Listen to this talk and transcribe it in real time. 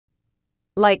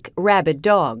Like rabid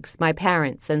dogs, my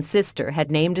parents and sister had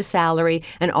named a salary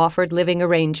and offered living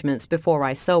arrangements before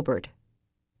I sobered.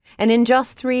 And in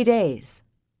just 3 days,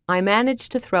 I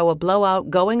managed to throw a blowout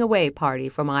going-away party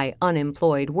for my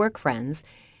unemployed work friends,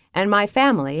 and my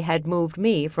family had moved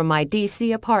me from my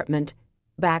D.C. apartment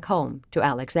back home to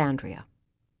Alexandria.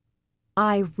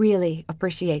 "I really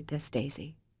appreciate this,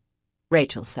 Daisy,"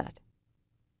 Rachel said.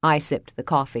 I sipped the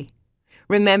coffee,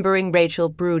 remembering Rachel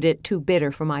brewed it too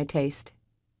bitter for my taste.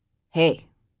 Hey,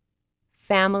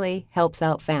 family helps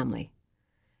out family,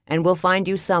 and we'll find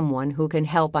you someone who can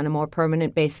help on a more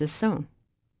permanent basis soon.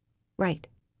 Right.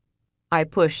 I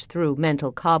pushed through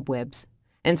mental cobwebs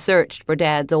and searched for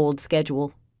Dad's old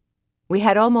schedule. We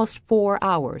had almost 4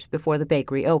 hours before the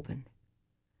bakery opened.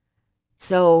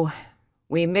 "So,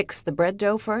 we mix the bread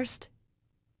dough first?"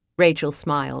 Rachel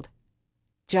smiled.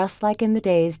 "Just like in the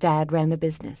days Dad ran the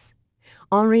business.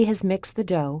 Henri has mixed the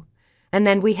dough, and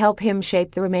then we help him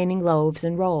shape the remaining loaves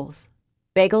and rolls.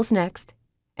 Bagels next,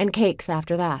 and cakes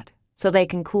after that, so they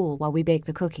can cool while we bake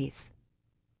the cookies."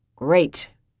 "Great."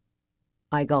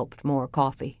 I gulped more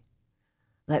coffee.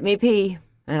 "Let me pee,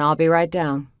 and I'll be right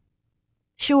down."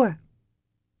 "Sure."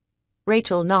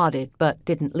 Rachel nodded but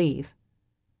didn't leave.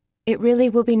 "It really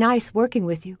will be nice working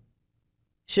with you."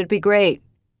 "Should be great."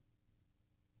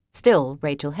 Still,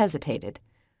 Rachel hesitated,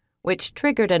 which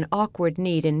triggered an awkward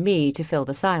need in me to fill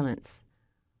the silence.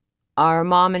 "Are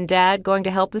Mom and Dad going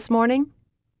to help this morning?"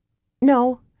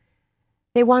 "No.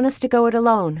 They want us to go it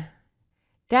alone.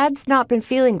 Dad's not been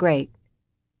feeling great."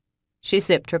 She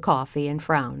sipped her coffee and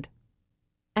frowned.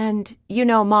 "And you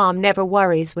know Mom never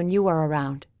worries when you are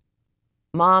around."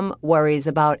 "Mom worries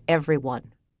about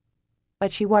everyone."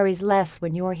 "But she worries less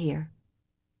when you're here.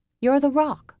 You're the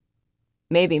rock."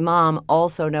 "Maybe Mom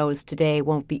also knows today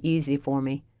won't be easy for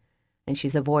me, and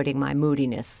she's avoiding my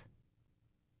moodiness."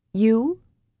 "You?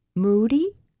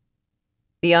 Moody?"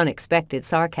 The unexpected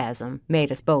sarcasm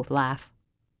made us both laugh.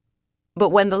 But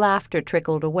when the laughter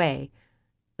trickled away,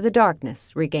 the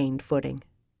darkness regained footing.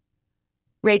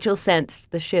 Rachel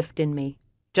sensed the shift in me,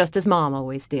 just as Mom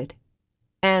always did.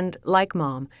 And, like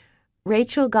Mom,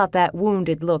 Rachel got that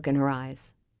wounded look in her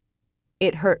eyes.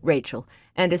 It hurt Rachel,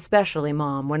 and especially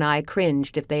Mom, when I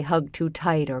cringed if they hugged too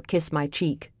tight or kissed my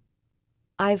cheek.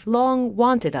 I've long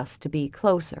wanted us to be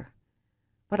closer,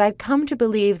 but I'd come to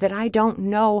believe that I don't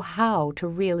know how to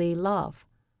really love.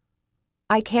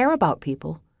 I care about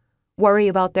people, worry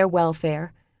about their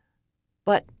welfare,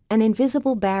 but an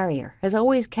invisible barrier has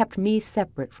always kept me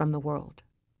separate from the world.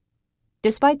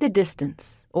 Despite the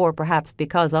distance, or perhaps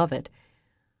because of it,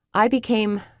 I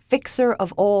became fixer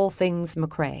of all things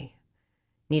McCrae.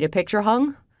 Need a picture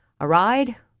hung, a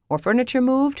ride, or furniture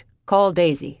moved? Call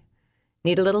Daisy.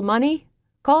 Need a little money?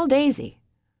 Call Daisy.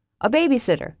 A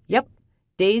babysitter? Yep,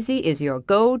 Daisy is your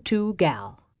go-to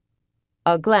gal.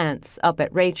 A glance up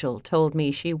at Rachel told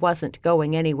me she wasn't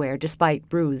going anywhere despite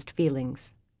bruised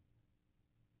feelings.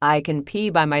 "I can pee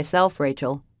by myself,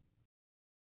 Rachel,"